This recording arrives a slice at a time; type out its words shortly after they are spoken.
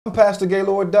I'm Pastor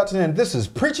Gaylord Dutton, and this is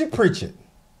Preach It, Preach It.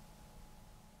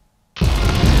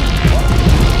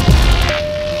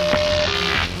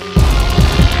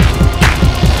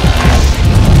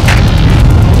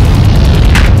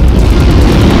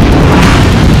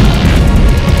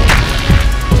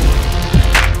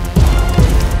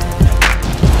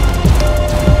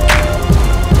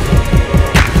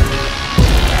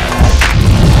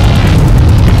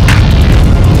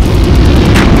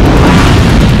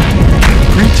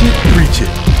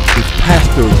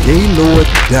 Gaylord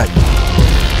Dutton,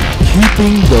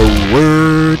 keeping the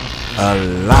word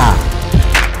alive.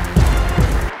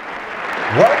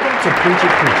 Welcome to Preach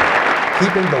It, Preach It,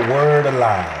 keeping the word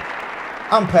alive.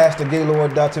 I'm Pastor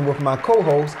Gaylord Dutton with my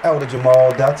co-host, Elder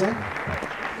Jamal Dutton.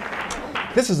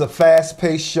 This is a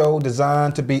fast-paced show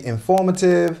designed to be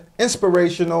informative,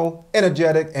 inspirational,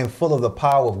 energetic, and full of the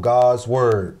power of God's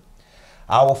word.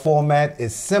 Our format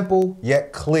is simple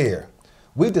yet clear.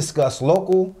 We discuss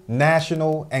local,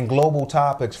 national, and global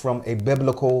topics from a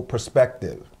biblical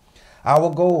perspective.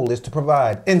 Our goal is to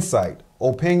provide insight,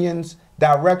 opinions,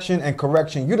 direction, and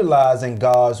correction utilizing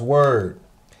God's word.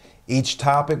 Each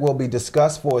topic will be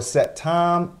discussed for a set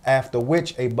time, after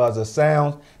which a buzzer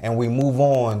sounds and we move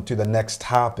on to the next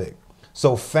topic.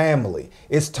 So family,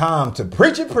 it's time to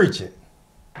preach it, preach it.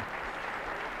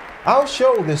 Our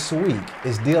show this week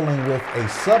is dealing with a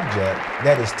subject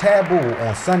that is taboo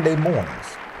on Sunday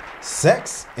mornings: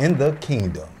 sex in the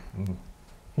kingdom.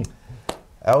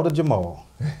 Elder Jamal,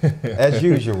 as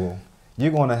usual,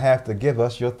 you're going to have to give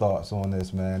us your thoughts on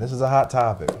this, man. This is a hot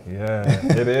topic. Yeah,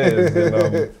 it is.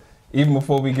 And, even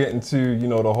before we get into,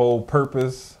 the whole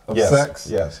purpose of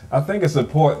sex, I think it's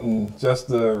important just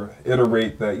to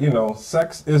iterate that,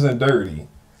 sex isn't dirty.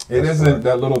 It isn't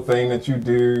that little thing that you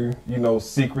do,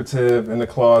 secretive in the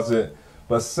closet,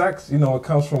 but sex, it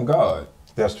comes from God.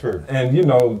 That's true.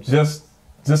 And, just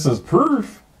as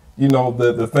proof,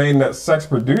 the thing that sex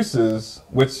produces,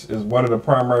 which is one of the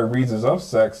primary reasons of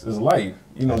sex, is life.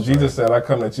 Jesus said, I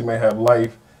come that you may have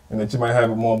life and that you might have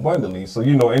it more abundantly. So,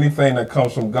 anything that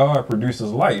comes from God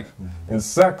produces life. Mm-hmm. And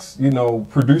sex,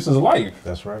 produces life.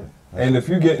 That's right. And if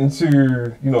you get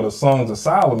into, the Songs of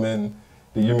Solomon,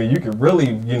 you could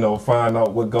really, find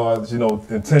out what God's,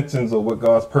 intentions or what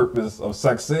God's purpose of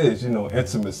sex is,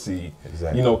 intimacy,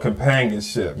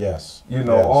 companionship. Yes.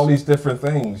 All these different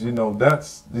things,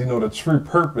 that's, the true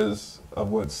purpose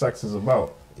of what sex is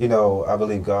about. I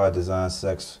believe God designed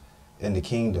sex in the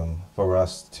kingdom for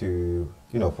us to,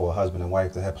 for a husband and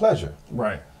wife to have pleasure.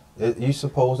 Right. You're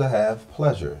supposed to have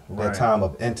pleasure. Right. That time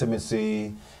of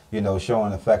intimacy,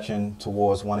 showing affection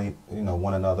towards one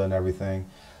another and everything.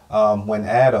 When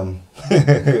Adam,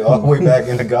 all the way back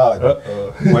in the garden,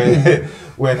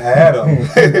 when Adam,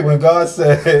 when God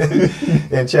said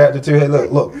in chapter 2, hey,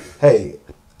 look, hey,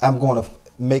 I'm going to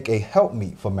make a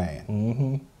helpmeet for man.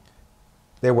 Mm-hmm.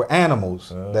 There were animals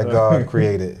that God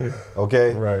created,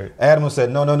 okay? Right. Adam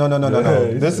said, no,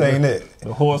 this ain't it.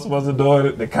 The horse wasn't doing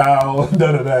it, the cow,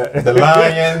 none of that. The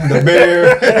lion, the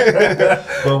bear.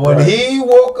 But when he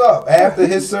woke up after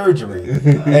his surgery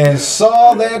and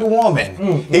saw that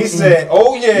woman, he said,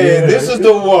 oh yeah, this is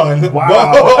the one.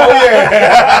 Wow. Oh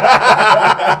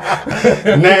yeah.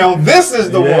 Now this is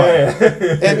the one.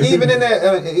 And even in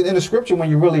that, in the scripture,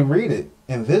 when you really read it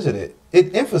and visit it,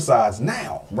 it emphasized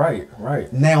now. Right.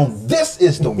 Now this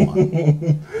is the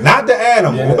one, not the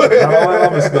animal. Yeah, all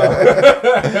other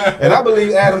stuff. And I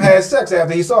believe Adam had sex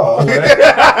after he saw her.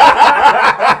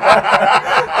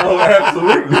 Oh,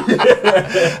 absolutely.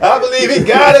 I believe he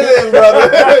got it in,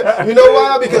 brother. You know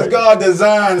why? Because God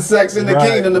designed sex in the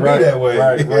kingdom to be that way.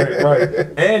 Right.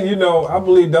 And, I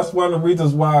believe that's one of the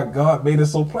reasons why God made it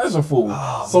so pleasurable.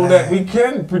 That we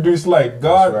can produce life.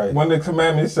 God, one of the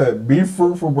commandments said, be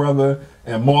fruitful, brother,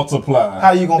 and multiply.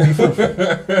 How you going to be fruitful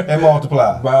and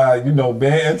multiply? By, being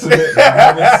intimate and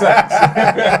having sex.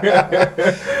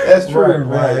 That's true,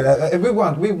 right. We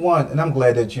want, and I'm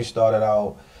glad that you started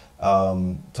out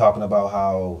talking about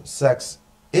how sex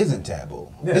isn't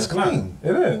taboo. Yeah, it's clean.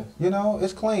 It is.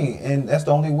 It's clean. And that's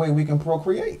the only way we can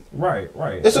procreate. Right.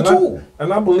 It's a tool.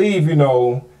 And I believe,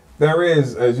 there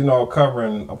is, as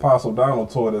covering Apostle Donald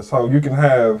taught us, how you can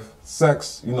have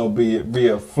sex, be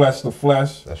it flesh to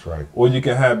flesh. That's right. Or you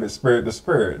can have it spirit to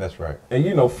spirit. That's right.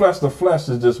 And flesh to flesh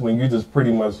is just when you're just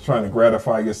pretty much trying to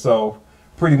gratify yourself,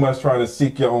 pretty much trying to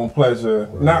seek your own pleasure,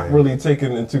 not really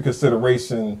taking into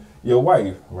consideration, your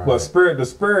wife. Right. But the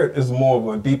spirit is more of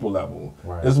a deeper level.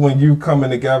 Right. It's when you coming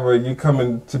together, you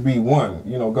coming to be one.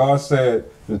 You know, God said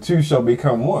the two shall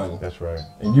become one. That's right.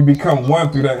 And you become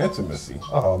one through that intimacy.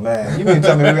 Oh man, you mean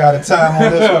tell me we out of time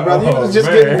on this one, brother? You was just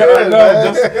getting good,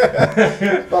 man.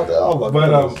 But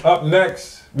up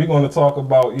next, we're going to talk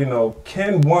about, you know,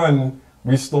 can one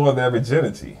restore their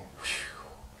virginity?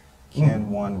 Can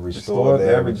one restore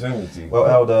their virginity? Well,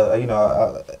 Elder, you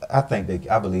know, I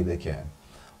believe they can.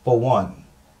 For one,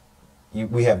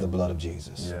 we have the blood of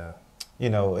Jesus. Yeah. You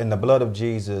know, in the blood of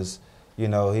Jesus, you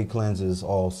know, he cleanses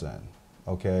all sin.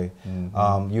 Okay.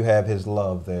 Mm-hmm. You have his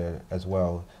love there as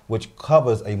well, which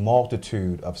covers a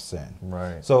multitude of sin.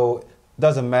 Right. So it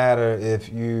doesn't matter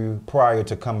if you, prior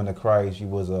to coming to Christ, you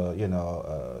was a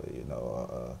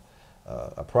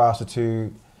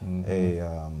prostitute, mm-hmm. a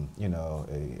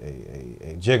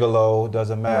gigolo.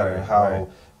 Doesn't matter how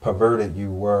perverted you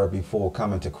were before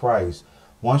coming to Christ.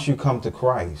 Once you come to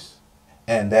Christ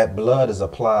and that blood is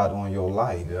applied on your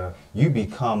life, you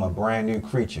become a brand new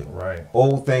creature. Right.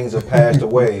 Old things are passed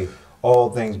away, all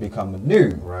things become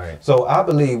new. Right. So I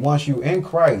believe once you in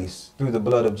Christ through the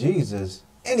blood of Jesus,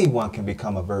 anyone can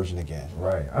become a virgin again.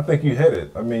 Right. I think you hit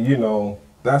it. I mean, you know,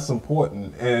 that's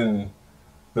important. And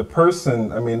the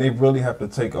person, I mean, they really have to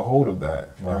take a hold of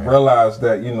that and realize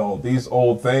that, you know, these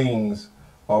old things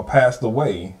are passed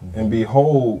away, and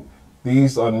behold,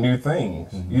 these are new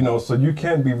things, you know, so you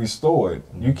can be restored.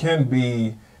 You can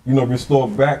be, you know,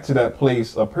 restored back to that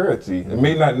place of purity. It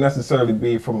may not necessarily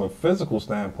be from a physical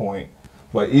standpoint,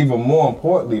 but even more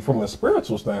importantly, from a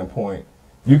spiritual standpoint,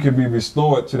 you can be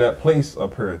restored to that place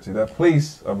of purity, that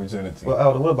place of virginity. Well,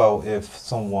 Elder, what about if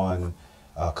someone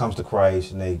comes to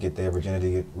Christ and they get their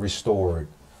virginity restored,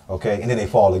 okay, and then they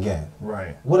fall again?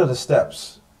 Right. What are the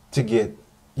steps to get,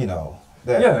 you know,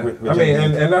 that I mean,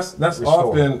 and that's restored.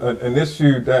 Often an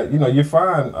issue that, you know, you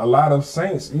find a lot of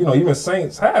saints, you know, even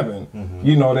saints having,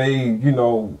 you know,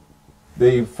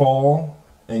 they fall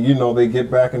and, you know, they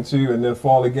get back into and then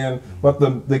fall again. But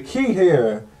the key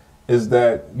here is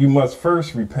that you must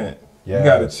first repent. You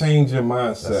got to change your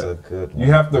mindset. That's a good one.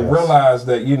 You have to realize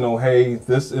that, you know, hey,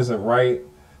 this isn't right.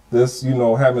 This, you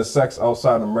know, having sex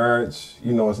outside of marriage,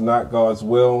 you know, is not God's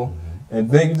will. And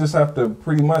then you just have to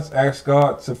pretty much ask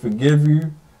God to forgive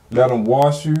you, let him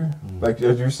wash you, like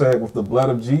as you said, with the blood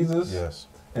of Jesus. Yes.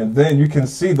 And then you can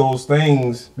see those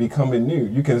things becoming new.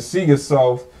 You can see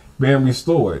yourself being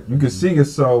restored. You can see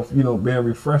yourself, you know, being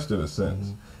refreshed in a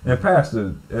sense. And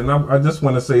Pastor, and I just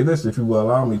want to say this, if you will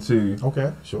allow me to.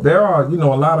 Okay, sure. There are, you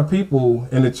know, a lot of people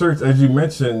in the church, as you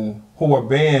mentioned, who are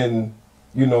being,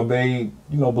 you know, they,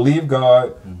 you know, believe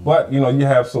God, but, you know, you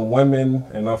have some women,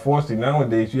 and unfortunately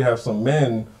nowadays you have some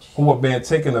men who are being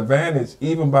taken advantage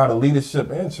even by the leadership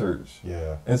in church.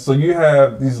 Yeah. And so you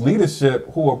have these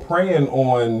leadership who are preying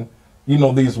on, you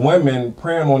know, these women,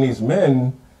 preying on these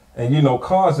men, and, you know,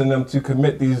 causing them to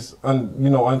commit these,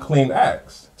 unclean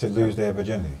acts. To lose their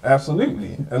virginity.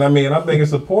 Absolutely. And I mean, I think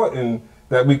it's important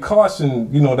that we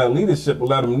caution, you know, that leadership will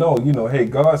let them know, you know, hey,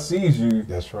 God sees you.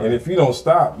 That's right. And if you don't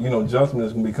stop, you know, judgment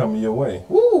is going to be coming your way.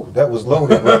 Woo, that was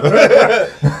loaded, brother.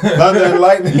 Thunder and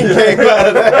lightning came out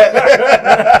of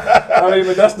that. I mean,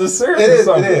 but that's the seriousness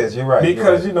of it. It is, you're right.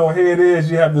 Because, you know, here it is,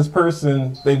 you have this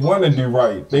person, they want to do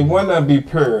right. They want to be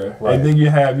pure. Right. And then you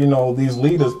have, you know, these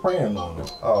leaders praying on them.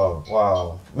 Oh,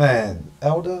 wow. Man,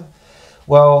 Elder,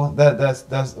 well,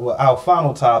 that's well, our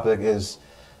final topic is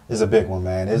a big one,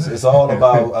 man. It's all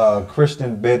about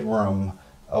Christian bedroom,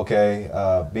 okay,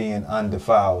 being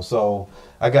undefiled. So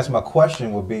I guess my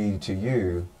question would be to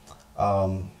you,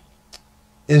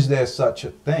 is there such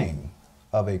a thing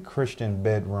of a Christian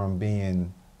bedroom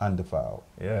being undefiled?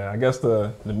 Yeah, I guess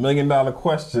the $1 million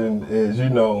question is, you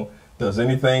know, does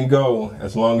anything go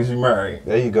as long as you're married?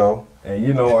 There you go. And,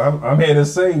 you know, I'm here to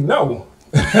say no.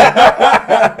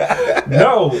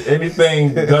 No,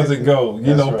 anything doesn't go.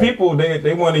 You know, people,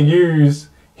 they want to use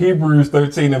Hebrews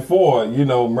 13:4. You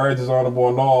know, marriage is honorable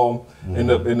and all, and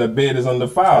the bed is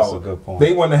undefiled. That's a good point.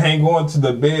 They want to hang on to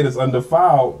the bed is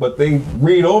undefiled, but they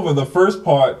read over the first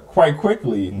part quite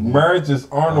quickly. Marriage is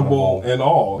honorable and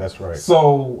all. That's right.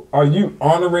 So, are you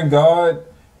honoring God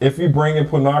if you bring in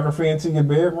pornography into your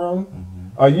bedroom?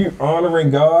 Are you honoring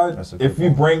God if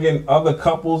you bring in other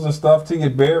couples and stuff to your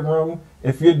bedroom?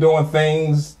 If you're doing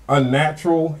things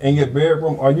unnatural in your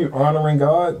bedroom, are you honoring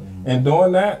God in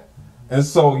doing that? And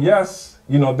so, yes,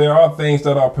 you know, there are things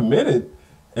that are permitted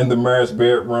in the marriage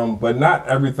bedroom, but not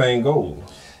everything goes.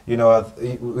 You know,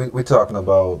 we're talking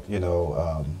about, you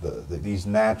know, these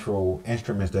natural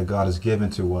instruments that God has given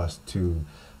to us to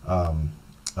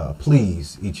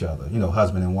please each other, you know,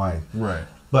 husband and wife. Right.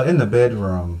 But in the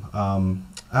bedroom,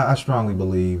 I strongly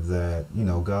believe that, you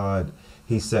know, God,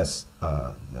 he sets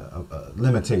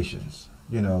limitations.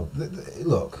 You know,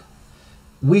 look,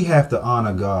 we have to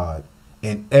honor God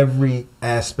in every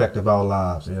aspect of our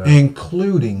lives,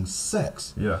 including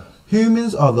sex.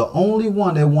 Humans are the only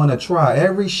one that want to try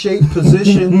every shape,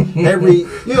 position, you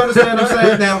understand what I'm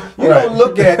saying? Now, you don't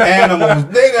look at animals.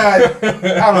 They got,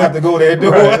 I don't have to go there,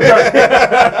 do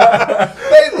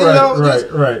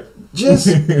it.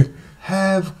 Just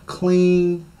have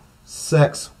clean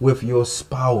sex with your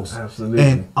spouse. Absolutely.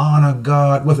 And honor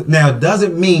God with it. Now, it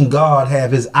doesn't mean God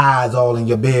have his eyes all in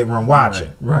your bedroom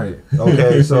watching. Right.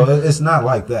 Okay, so it's not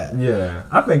like that. Yeah.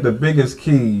 I think the biggest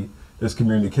key is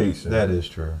communication. That is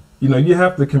true. You know, you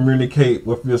have to communicate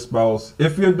with your spouse.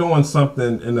 If you're doing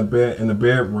something in the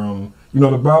bedroom, you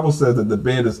know, the Bible says that the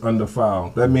bed is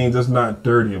undefiled. That means it's not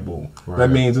dirtyable.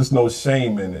 That means there's no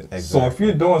shame in it. Exactly. So if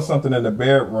you're doing something in the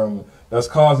bedroom that's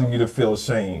causing you to feel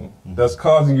shame, that's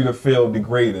causing you to feel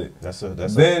degraded,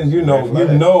 then you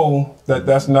know that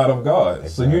that's not of God. Exactly.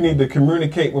 So you need to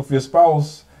communicate with your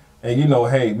spouse. And you know,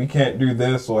 hey, we can't do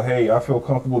this, or hey, I feel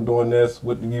comfortable doing this.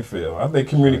 What do you feel? I think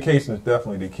communication is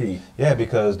definitely the key. Yeah,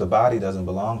 because the body doesn't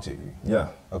belong to you. Yeah.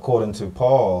 According to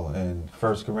Paul in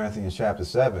 1 Corinthians chapter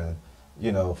 7,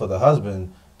 you know, for the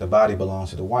husband, the body belongs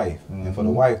to the wife. And for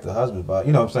the wife, the husband,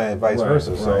 you know what I'm saying, vice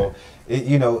versa. So,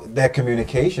 you know, that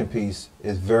communication piece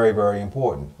is very, very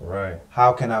important. Right.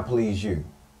 How can I please you?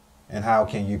 And how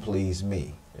can you please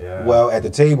me? Yeah. Well, at the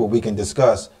table, we can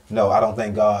discuss, no, I don't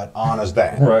think God honors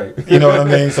that. Right. You know what I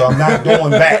mean? So I'm not doing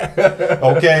that.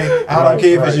 Okay? I don't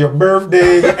care if it's your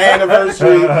birthday, your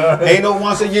anniversary, ain't no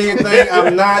once a year thing.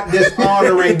 I'm not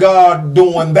dishonoring God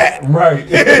doing that. Right.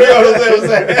 You know what I'm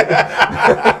saying?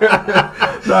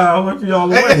 Nah, I'm with you all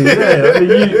the way. Yeah. I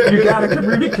mean, you got to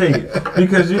communicate,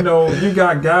 because, you know, you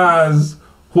got guys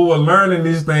who are learning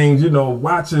these things, you know,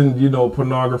 watching, you know,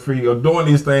 pornography, or doing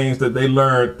these things that they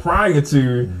learned prior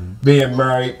to being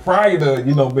married, prior to,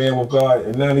 you know, being with God,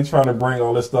 and now they're trying to bring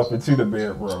all this stuff into the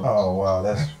bedroom. Oh, wow,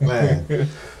 that's, man.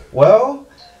 Well,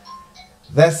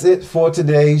 that's it for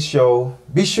today's show.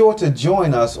 Be sure to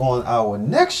join us on our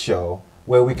next show,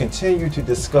 where we continue to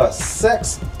discuss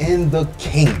sex in the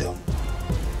kingdom.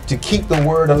 To keep the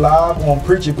word alive on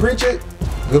Preach It, Preach It,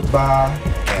 goodbye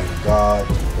and God